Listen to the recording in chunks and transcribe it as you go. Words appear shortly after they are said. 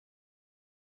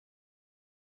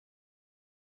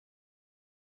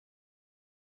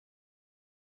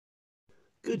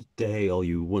Good day, all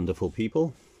you wonderful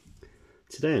people.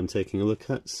 Today I'm taking a look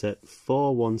at set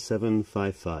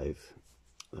 41755.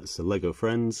 That's the LEGO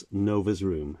Friends Nova's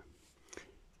Room.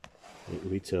 It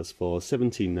retails for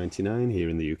 £17.99 here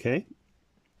in the UK.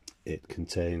 It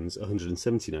contains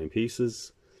 179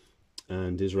 pieces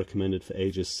and is recommended for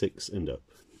ages 6 and up.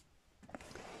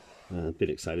 I've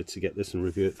been excited to get this and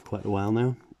review it for quite a while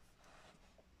now.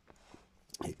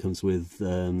 It comes with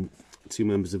two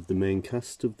members of the main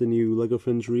cast of the new LEGO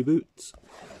Friends reboot.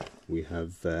 We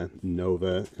have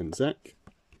Nova and Zack.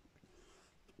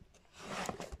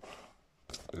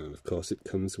 And of course it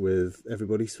comes with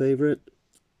everybody's favourite,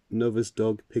 Nova's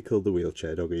dog Pickle the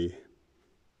wheelchair doggy.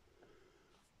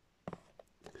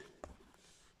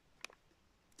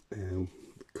 The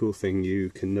cool thing you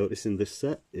can notice in this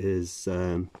set is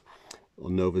on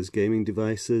Nova's gaming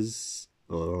devices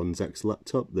or on Zack's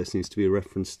laptop there seems to be a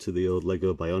reference to the old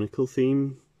LEGO Bionicle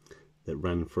theme that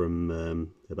ran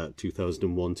from about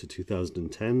 2001 to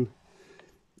 2010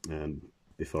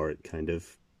 before it kind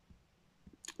of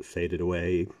faded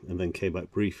away and then came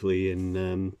back briefly in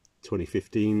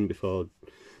 2015 before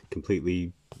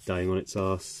completely dying on its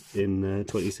arse in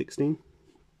 2016.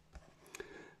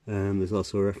 There's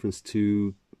also a reference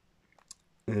to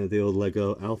the old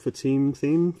LEGO Alpha Team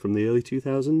theme from the early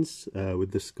 2000s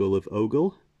with the skull of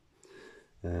Ogle,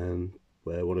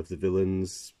 where one of the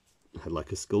villains had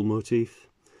like a skull motif.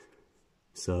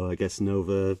 So I guess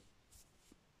Nova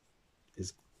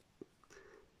is,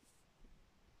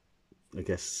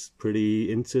 pretty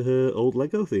into her old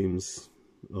LEGO themes,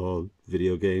 or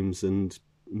video games and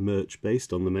merch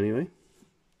based on them anyway.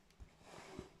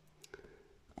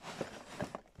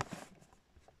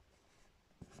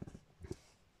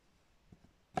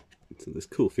 So there's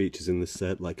cool features in this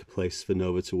set, like a place for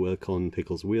Nova to work on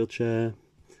Pickle's wheelchair.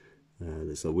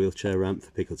 There's a wheelchair ramp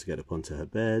for Pickle to get up onto her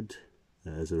bed.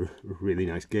 There's a really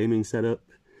nice gaming setup.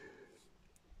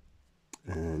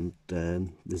 And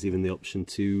there's even the option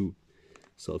to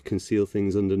sort of conceal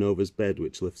things under Nova's bed,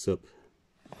 which lifts up.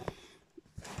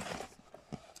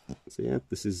 So yeah,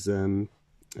 this is I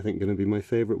think going to be my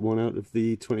favourite one out of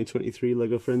the 2023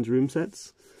 LEGO Friends room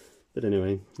sets. But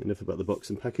anyway, enough about the box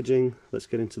and packaging, let's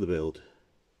get into the build.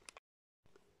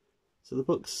 So the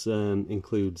box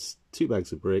includes 2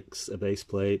 bags of bricks, a base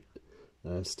plate,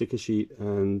 a sticker sheet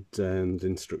and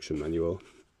instruction manual.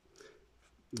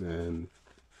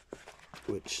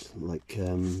 Which, like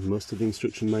most of the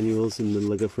instruction manuals in the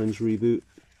LEGO Friends reboot,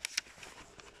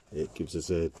 it gives us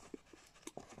a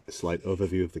slight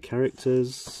overview of the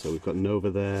characters. So we've got Nova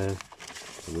there.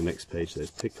 On the next page there's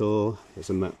Pickle.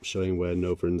 There's a map showing where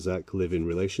Nova and Zack live in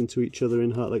relation to each other in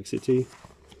Heart Lake City.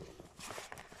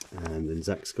 And then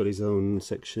Zack's got his own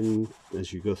section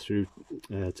as you go through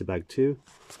to bag 2.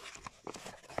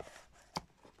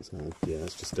 So yeah,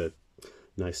 it's just a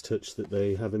nice touch that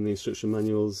they have in the instruction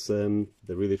manuals. They're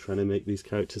really trying to make these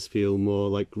characters feel more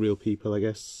like real people, I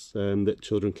guess, that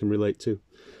children can relate to.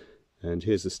 And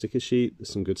here's the sticker sheet, there's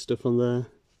some good stuff on there.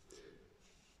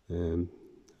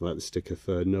 I like the sticker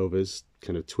for Nova's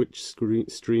kind of Twitch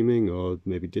streaming or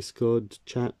maybe Discord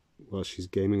chat while she's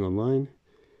gaming online.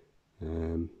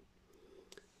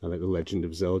 I like the Legend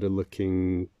of Zelda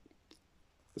looking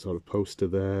sort of poster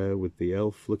there with the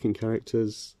elf looking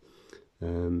characters. I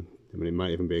mean, it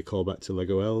might even be a callback to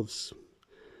Lego Elves,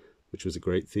 which was a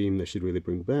great theme they should really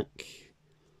bring back.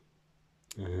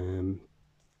 I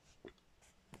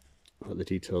like the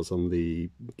details on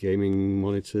the gaming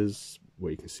monitors,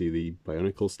 where you can see the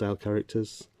Bionicle style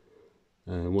characters.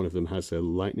 One of them has a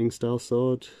lightning style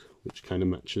sword, which kind of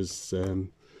matches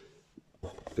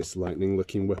this lightning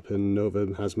looking weapon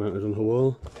Nova has mounted on her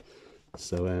wall.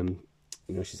 So you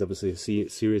know, she's obviously a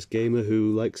serious gamer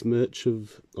who likes merch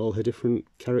of all her different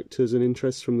characters and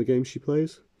interests from the game she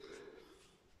plays.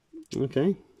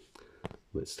 Okay,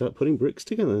 let's start putting bricks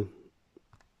together.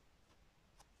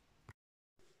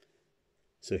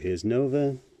 So here's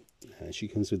Nova. She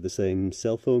comes with the same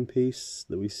cell phone piece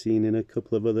that we've seen in a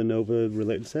couple of other Nova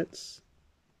related sets.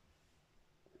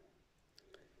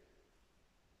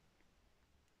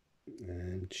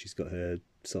 And she's got her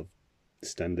sort of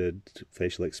standard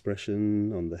facial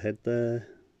expression on the head there.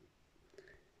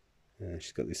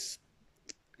 She's got this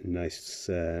nice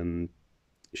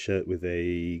shirt with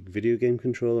a video game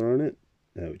controller on it,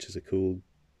 which is a cool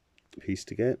piece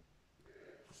to get.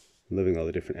 I'm loving all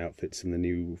the different outfits in the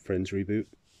new Friends reboot.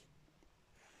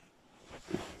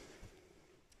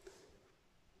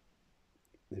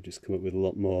 They've just come up with a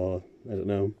lot more, I don't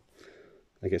know,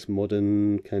 I guess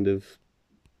modern kind of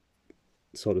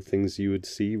sort of things you would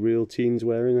see real teens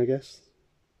wearing, I guess.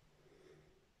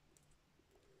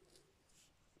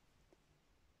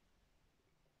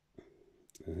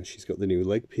 She's got the new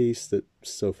leg piece that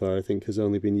so far I think has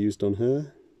only been used on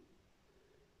her.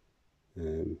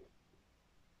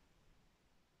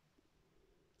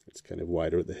 It's kind of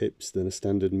wider at the hips than a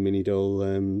standard mini doll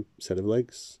set of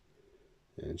legs.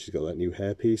 And she's got that new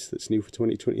hairpiece that's new for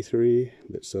 2023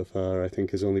 that so far I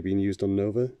think has only been used on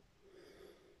Nova.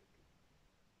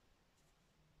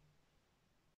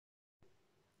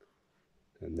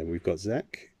 And then we've got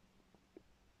Zack.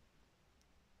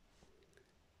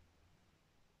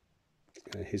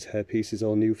 His hairpiece is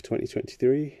all new for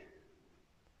 2023.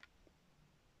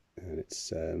 And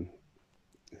it's, I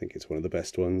think it's one of the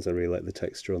best ones. I really like the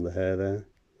texture on the hair there.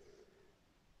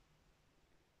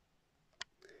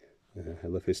 I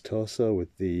love his torso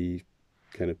with the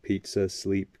kind of pizza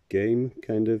sleep game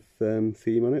kind of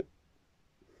theme on it.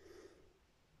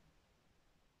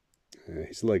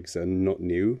 His legs are not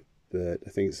new, but I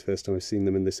think it's the first time I've seen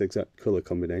them in this exact colour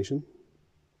combination.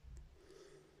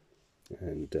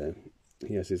 And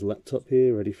he has his laptop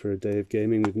here ready for a day of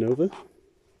gaming with Nova.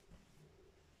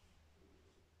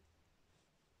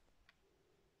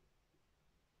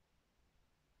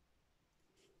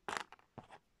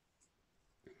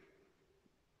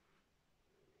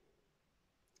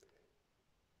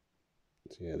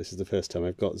 So yeah, this is the first time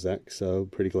I've got Zack, so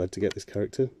pretty glad to get this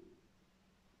character.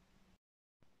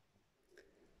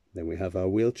 Then we have our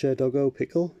wheelchair doggo,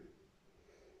 Pickle.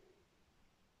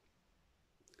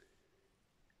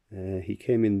 He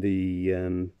came in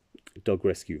the dog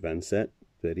rescue van set,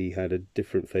 but he had a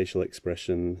different facial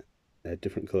expression, a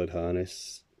different coloured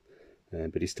harness,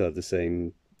 but he still had the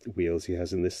same wheels he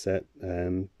has in this set.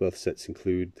 Both sets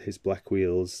include his black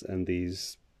wheels and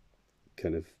these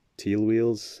kind of teal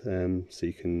wheels, so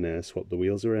you can swap the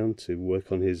wheels around to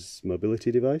work on his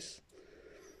mobility device.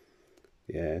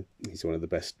 Yeah, he's one of the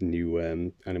best new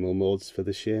animal mods for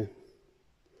this year.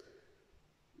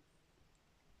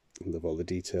 I love all the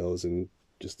details and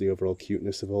just the overall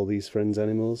cuteness of all these friends'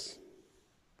 animals.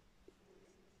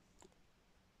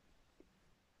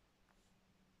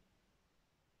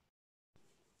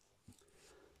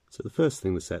 So the first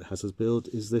thing the set has us build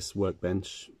is this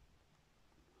workbench.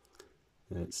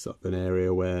 It's sort of an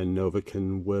area where Nova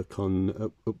can work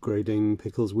on upgrading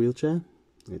Pickle's wheelchair.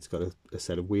 It's got a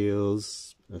set of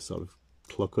wheels, a sort of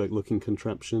clockwork looking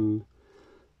contraption,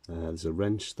 there's a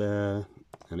wrench there,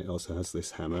 and it also has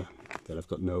this hammer that I've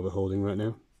got Nova holding right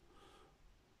now.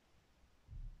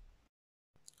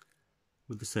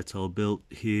 With the set all built,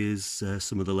 here's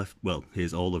some of the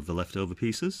here's all of the leftover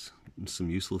pieces, and some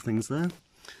useful things there.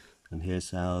 And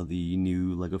here's how the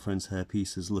new LEGO Friends hair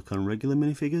pieces look on regular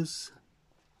minifigures,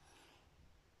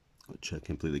 which are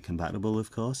completely compatible, of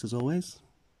course, as always.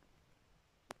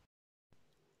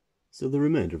 So the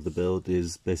remainder of the build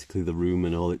is basically the room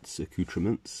and all its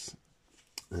accoutrements.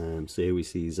 So here we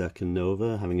see Zack and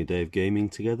Nova having a day of gaming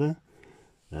together.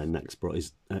 Zack's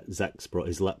brought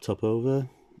his laptop over,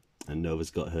 and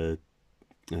Nova's got her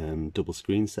double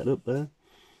screen set up there.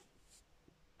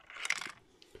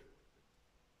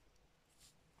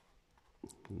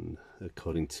 And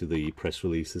according to the press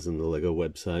releases and the LEGO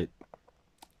website,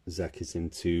 Zack is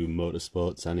into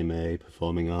motorsports, anime,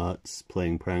 performing arts,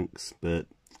 playing pranks, but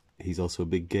he's also a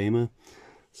big gamer,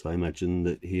 so I imagine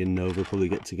that he and Nova probably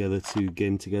get together to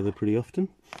game together pretty often.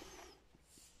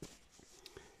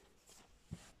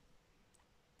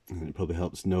 And it probably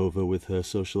helps Nova with her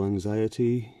social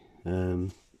anxiety,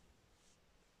 because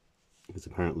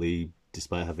apparently,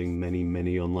 despite having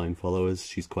many online followers,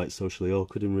 she's quite socially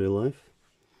awkward in real life.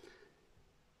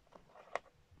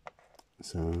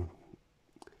 So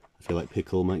I feel like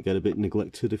Pickle might get a bit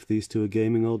neglected if these two are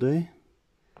gaming all day.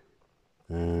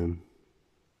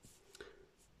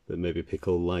 But maybe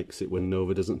Pickle likes it when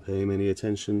Nova doesn't pay him any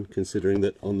attention, considering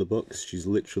that on the box she's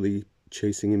literally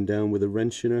chasing him down with a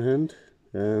wrench in her hand,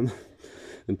 and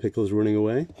Pickle's running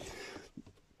away.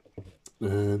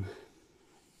 I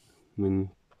mean,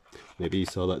 maybe he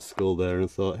saw that skull there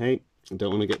and thought, hey, I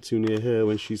don't want to get too near her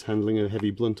when she's handling a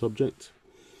heavy blunt object.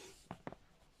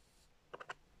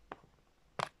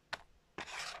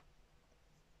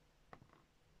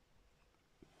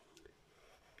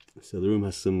 So the room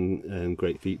has some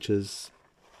great features,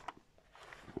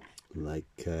 like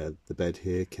the bed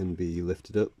here can be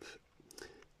lifted up,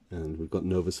 and we've got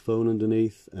Nova's phone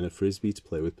underneath and a frisbee to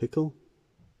play with Pickle.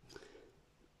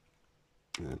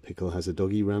 Pickle has a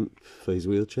doggy ramp for his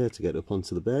wheelchair to get up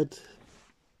onto the bed.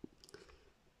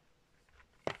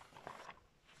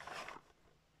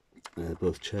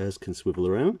 Both chairs can swivel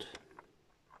around.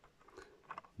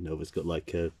 Nova's got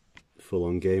like a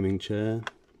full-on gaming chair.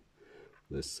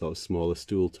 This sort of smaller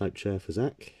stool type chair for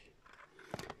Zack.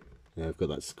 I've got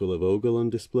that skull of Ogle on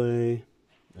display.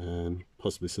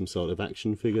 possibly some sort of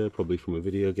action figure, probably from a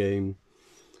video game.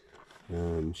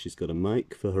 She's got a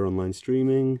mic for her online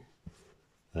streaming,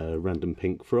 a random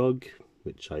pink frog,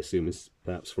 which I assume is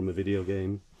perhaps from a video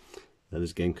game.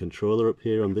 There's a game controller up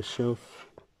here on this shelf.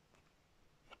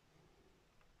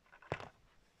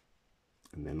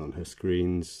 And then on her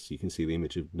screens you can see the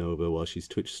image of Nova while she's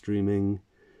Twitch streaming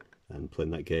and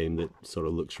playing that game that sort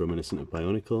of looks reminiscent of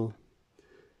Bionicle.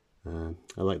 I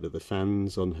like that the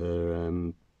fans on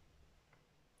her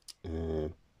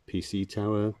PC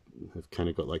tower have kind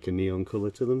of got like a neon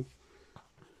colour to them.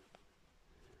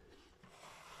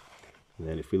 And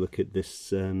then if we look at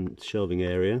this shelving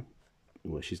area,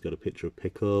 where she's got a picture of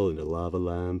Pickle and a lava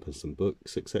lamp and some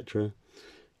books, etc.,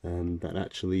 that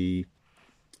actually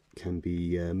can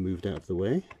be moved out of the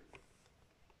way.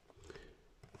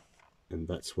 And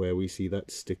that's where we see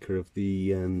that sticker of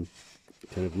the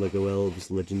kind of Lego Elves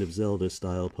Legend of Zelda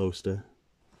style poster.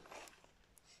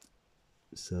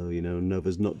 So, you know,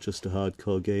 Nova's not just a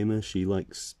hardcore gamer, she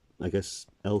likes, I guess,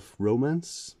 elf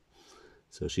romance.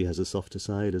 So she has a softer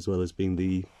side as well as being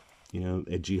the, you know,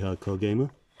 edgy hardcore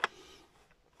gamer.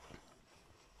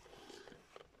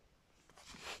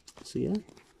 So yeah.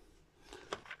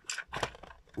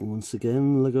 Once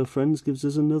again, Lego Friends gives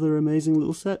us another amazing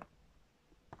little set.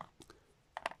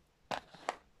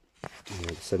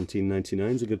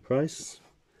 $17.99 is a good price.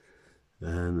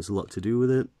 There's a lot to do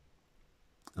with it.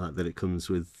 I like that it comes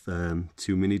with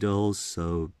 2 mini dolls,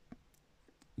 so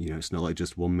you know it's not like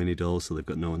just one mini doll, so they've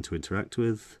got no one to interact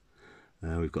with.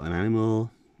 We've got an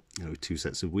animal, with 2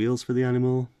 sets of wheels for the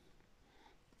animal.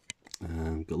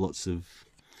 Got lots of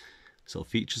sort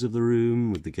of features of the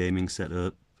room with the gaming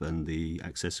setup and the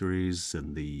accessories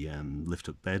and the lift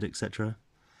up bed, etc.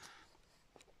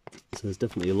 So there's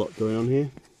definitely a lot going on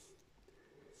here.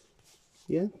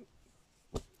 Yeah.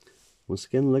 Once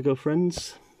again, Lego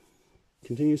Friends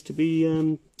continues to be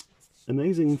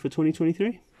amazing for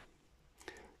 2023.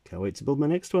 Can't wait to build my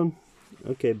next one.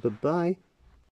 Okay, bye-bye.